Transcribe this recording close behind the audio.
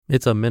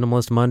It's a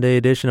Minimalist Monday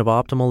edition of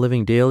Optimal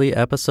Living Daily,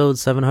 episode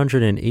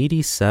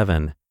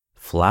 787,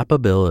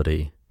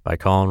 Flappability by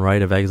Colin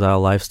Wright of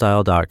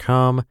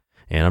ExileLifestyle.com,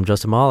 and I'm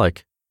Justin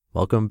Malik.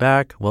 Welcome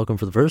back. Welcome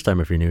for the first time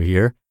if you're new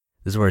here.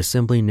 This is where I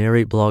simply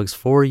narrate blogs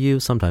for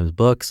you, sometimes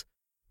books,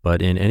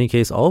 but in any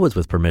case, always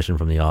with permission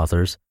from the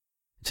authors.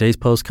 Today's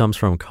post comes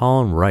from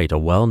Colin Wright, a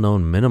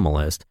well-known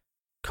minimalist.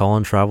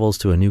 Colin travels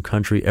to a new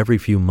country every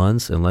few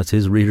months and lets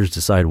his readers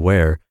decide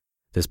where.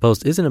 This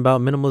post isn't about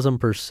minimalism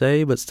per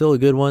se, but still a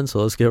good one, so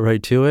let's get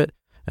right to it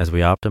as we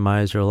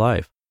optimize your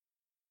life.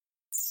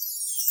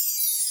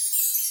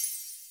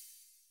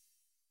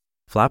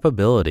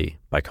 Flappability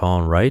by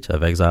Colin Wright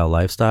of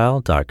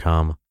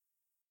ExileLifestyle.com.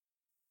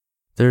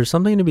 There's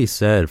something to be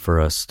said for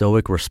a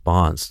stoic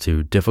response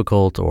to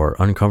difficult or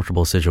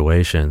uncomfortable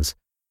situations.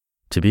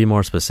 To be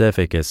more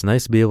specific, it's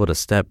nice to be able to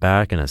step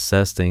back and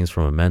assess things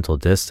from a mental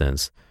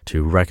distance,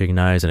 to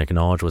recognize and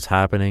acknowledge what's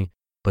happening,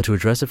 but to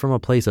address it from a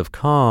place of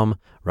calm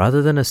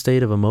rather than a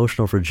state of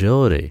emotional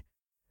fragility.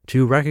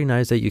 To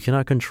recognize that you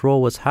cannot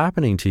control what's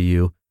happening to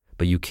you,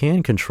 but you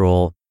can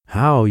control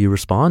how you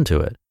respond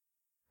to it.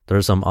 There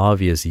are some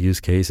obvious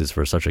use cases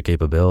for such a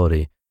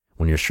capability.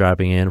 When you're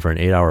strapping in for an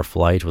 8-hour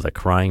flight with a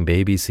crying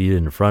baby seated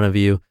in front of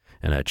you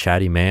and a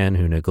chatty man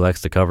who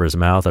neglects to cover his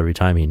mouth every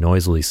time he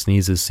noisily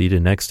sneezes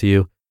seated next to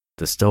you,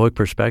 the stoic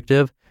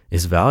perspective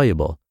is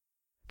valuable.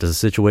 Does the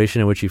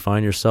situation in which you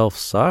find yourself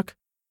suck?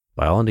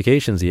 By all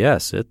indications,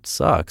 yes, it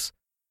sucks.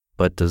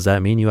 But does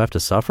that mean you have to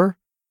suffer?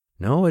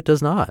 No, it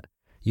does not.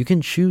 You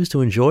can choose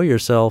to enjoy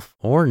yourself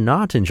or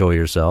not enjoy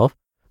yourself,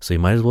 so you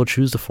might as well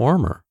choose the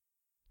former.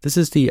 This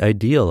is the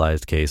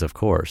idealized case, of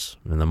course.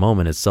 In the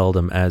moment, it's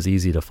seldom as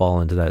easy to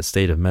fall into that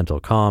state of mental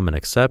calm and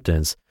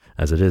acceptance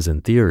as it is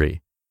in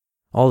theory.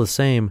 All the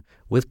same,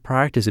 with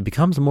practice, it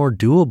becomes more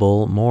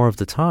doable more of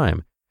the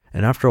time,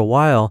 and after a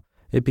while,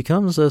 it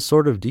becomes a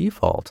sort of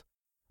default.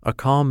 A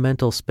calm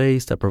mental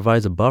space that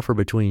provides a buffer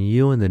between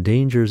you and the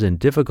dangers and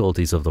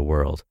difficulties of the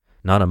world,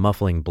 not a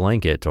muffling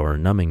blanket or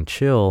numbing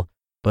chill,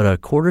 but a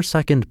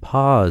quarter-second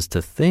pause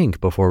to think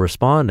before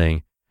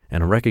responding,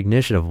 and a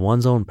recognition of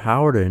one's own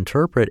power to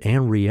interpret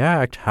and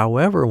react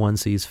however one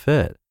sees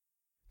fit.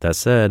 That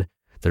said,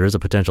 there is a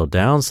potential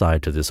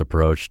downside to this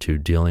approach to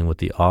dealing with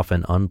the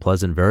often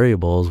unpleasant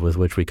variables with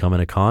which we come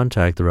into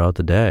contact throughout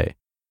the day.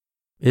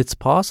 It's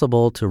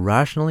possible to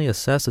rationally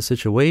assess a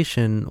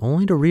situation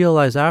only to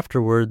realize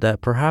afterward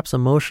that perhaps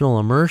emotional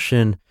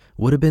immersion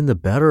would have been the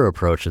better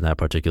approach in that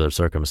particular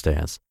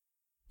circumstance.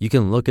 You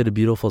can look at a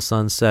beautiful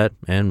sunset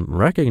and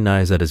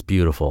recognize that it's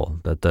beautiful,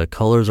 that the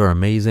colors are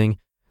amazing,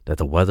 that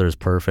the weather is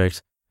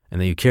perfect, and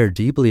that you care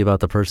deeply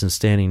about the person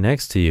standing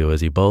next to you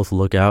as you both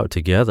look out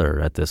together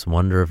at this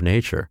wonder of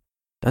nature.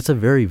 That's a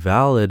very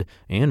valid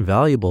and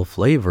valuable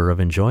flavor of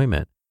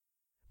enjoyment.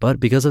 But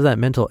because of that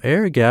mental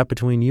air gap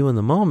between you and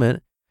the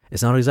moment,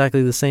 it's not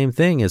exactly the same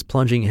thing as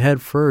plunging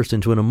headfirst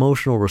into an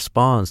emotional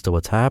response to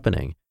what's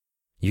happening.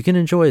 You can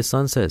enjoy a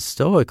sunset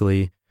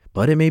stoically,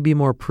 but it may be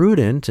more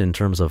prudent in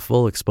terms of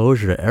full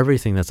exposure to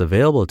everything that's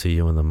available to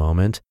you in the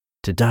moment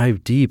to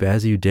dive deep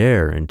as you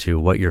dare into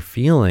what you're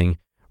feeling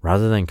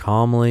rather than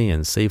calmly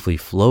and safely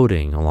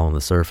floating along the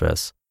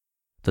surface.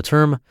 The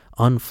term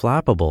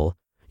unflappable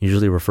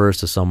usually refers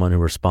to someone who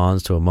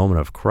responds to a moment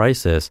of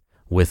crisis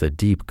with a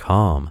deep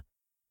calm.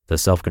 The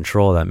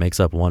self-control that makes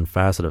up one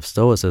facet of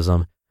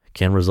stoicism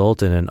can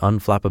result in an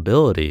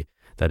unflappability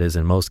that is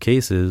in most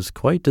cases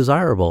quite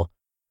desirable,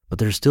 but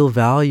there's still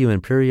value in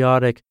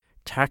periodic,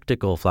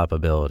 tactical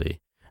flappability,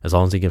 as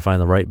long as you can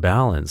find the right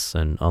balance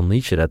and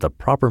unleash it at the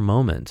proper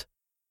moment.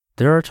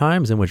 There are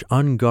times in which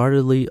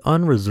unguardedly,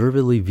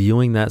 unreservedly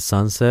viewing that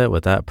sunset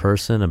with that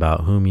person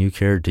about whom you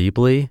care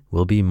deeply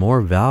will be more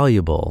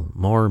valuable,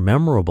 more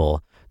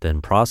memorable than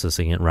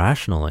processing it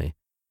rationally,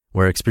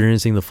 where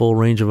experiencing the full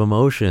range of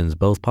emotions,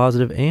 both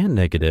positive and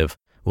negative,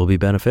 will be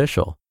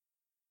beneficial.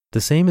 The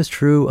same is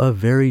true of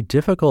very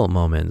difficult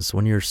moments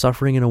when you're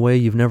suffering in a way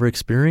you've never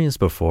experienced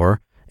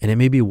before, and it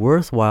may be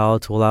worthwhile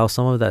to allow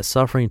some of that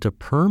suffering to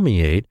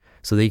permeate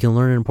so that you can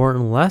learn an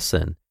important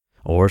lesson,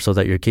 or so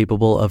that you're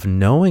capable of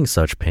knowing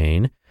such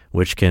pain,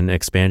 which can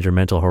expand your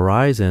mental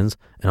horizons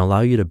and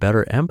allow you to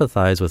better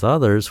empathize with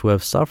others who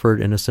have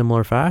suffered in a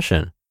similar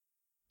fashion.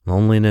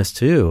 Loneliness,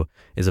 too,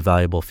 is a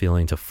valuable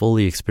feeling to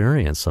fully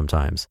experience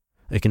sometimes.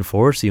 It can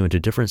force you into a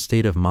different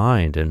state of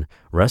mind, and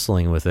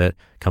wrestling with it,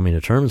 coming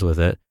to terms with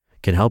it,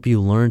 can help you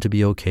learn to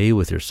be okay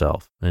with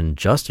yourself and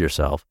just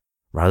yourself,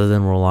 rather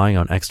than relying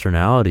on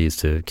externalities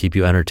to keep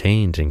you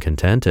entertained and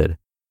contented.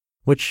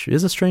 Which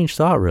is a strange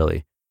thought,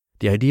 really.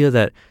 The idea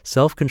that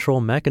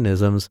self-control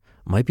mechanisms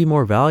might be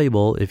more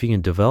valuable if you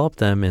can develop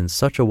them in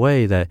such a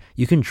way that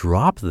you can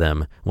drop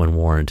them when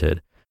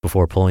warranted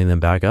before pulling them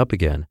back up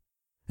again.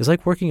 It's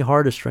like working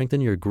hard to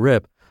strengthen your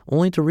grip,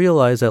 only to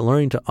realize that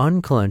learning to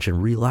unclench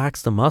and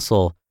relax the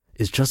muscle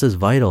is just as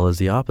vital as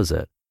the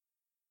opposite.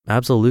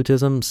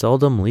 Absolutism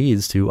seldom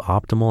leads to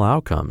optimal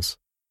outcomes.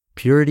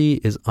 Purity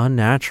is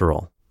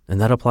unnatural, and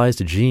that applies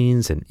to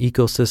genes and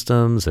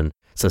ecosystems and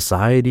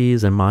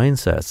societies and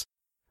mindsets.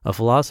 A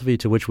philosophy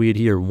to which we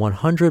adhere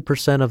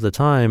 100% of the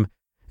time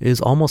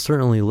is almost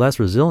certainly less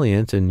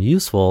resilient and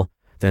useful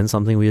than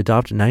something we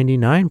adopt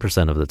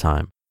 99% of the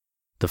time.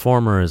 The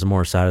former is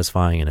more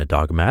satisfying in a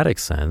dogmatic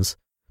sense,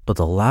 but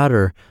the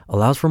latter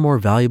allows for more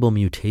valuable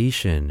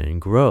mutation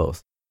and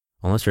growth.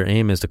 Unless your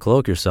aim is to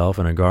cloak yourself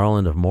in a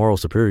garland of moral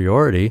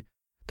superiority,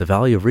 the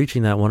value of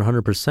reaching that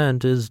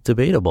 100% is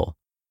debatable.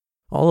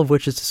 All of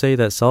which is to say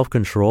that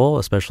self-control,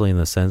 especially in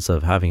the sense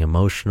of having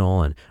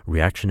emotional and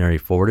reactionary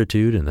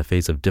fortitude in the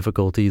face of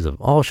difficulties of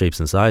all shapes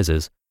and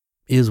sizes,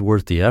 is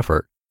worth the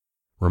effort.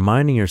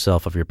 Reminding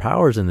yourself of your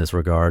powers in this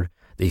regard,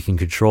 that you can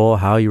control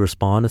how you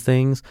respond to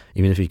things,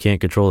 even if you can't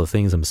control the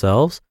things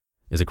themselves,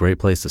 is a great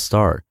place to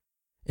start.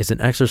 It's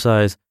an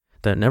exercise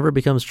that never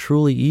becomes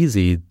truly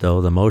easy,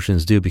 though the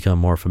motions do become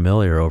more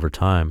familiar over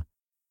time.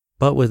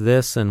 But with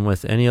this and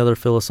with any other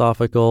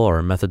philosophical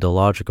or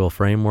methodological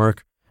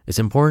framework, it's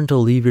important to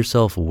leave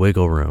yourself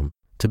wiggle room,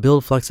 to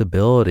build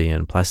flexibility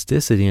and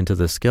plasticity into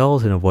the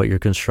skeleton of what you're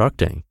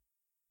constructing.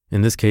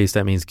 In this case,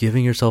 that means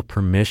giving yourself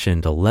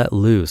permission to let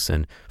loose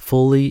and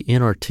fully,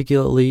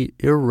 inarticulately,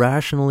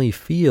 irrationally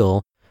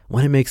feel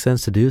when it makes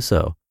sense to do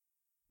so.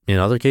 In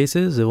other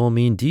cases, it will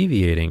mean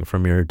deviating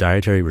from your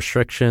dietary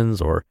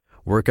restrictions or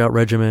workout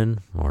regimen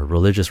or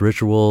religious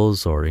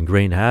rituals or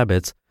ingrained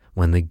habits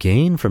when the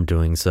gain from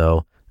doing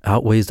so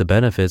outweighs the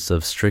benefits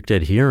of strict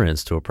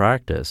adherence to a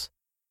practice.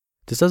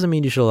 This doesn't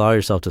mean you should allow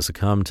yourself to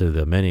succumb to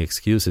the many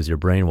excuses your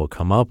brain will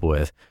come up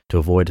with to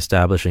avoid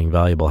establishing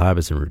valuable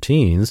habits and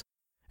routines,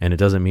 and it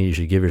doesn't mean you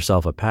should give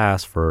yourself a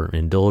pass for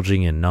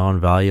indulging in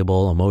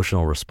non-valuable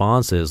emotional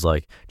responses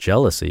like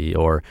jealousy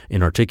or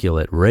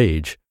inarticulate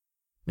rage.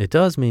 It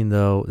does mean,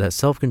 though, that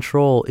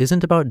self-control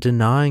isn't about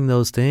denying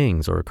those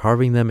things or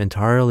carving them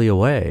entirely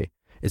away.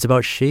 It's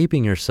about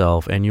shaping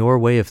yourself and your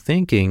way of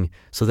thinking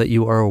so that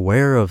you are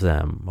aware of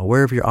them,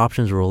 aware of your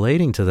options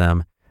relating to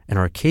them, and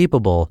are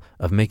capable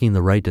of making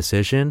the right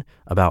decision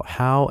about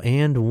how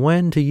and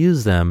when to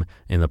use them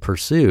in the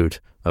pursuit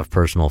of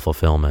personal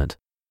fulfillment.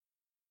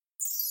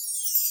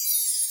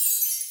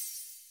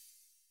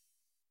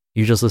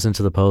 You just listened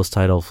to the post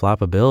titled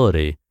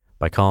Flappability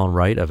by Colin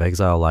Wright of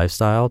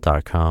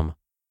ExileLifestyle.com.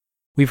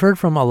 We've heard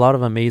from a lot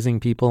of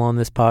amazing people on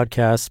this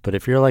podcast, but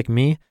if you're like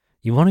me,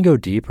 you want to go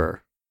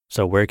deeper.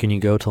 So where can you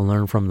go to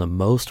learn from the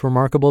most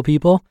remarkable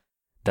people?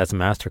 That's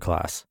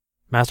Masterclass.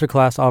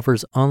 Masterclass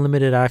offers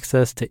unlimited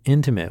access to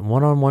intimate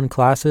one-on-one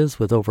classes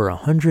with over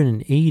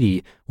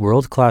 180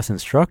 world-class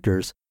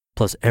instructors,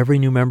 plus every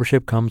new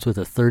membership comes with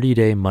a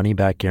 30-day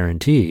money-back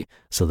guarantee,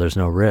 so there's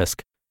no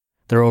risk.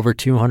 There are over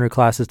 200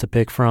 classes to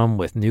pick from,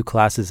 with new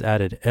classes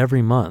added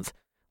every month,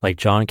 like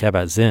Jon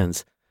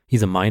Kabat-Zinn's.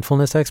 He's a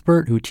mindfulness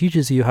expert who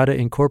teaches you how to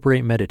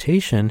incorporate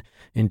meditation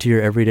into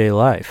your everyday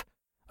life.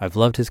 I've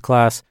loved his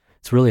class.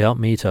 It's really helped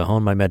me to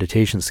hone my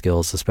meditation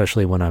skills,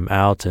 especially when I'm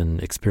out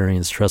and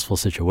experience stressful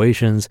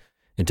situations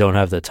and don't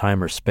have the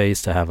time or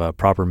space to have a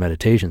proper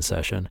meditation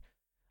session.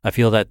 I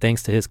feel that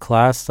thanks to his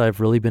class, I've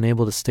really been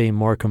able to stay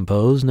more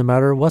composed no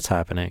matter what's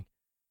happening.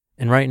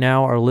 And right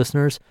now, our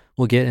listeners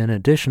will get an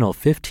additional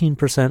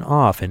 15%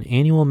 off an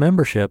annual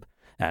membership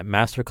at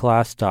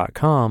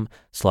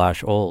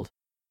masterclass.com/old.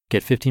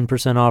 Get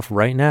 15% off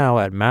right now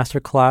at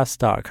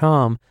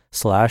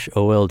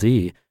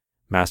masterclass.com/OLD,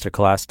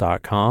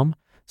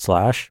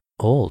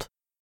 masterclass.com/old.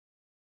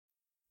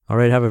 All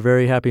right, have a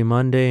very happy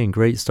Monday and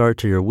great start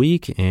to your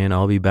week, and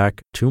I'll be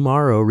back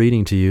tomorrow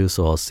reading to you,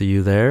 so I'll see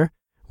you there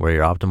where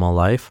your optimal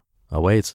life awaits.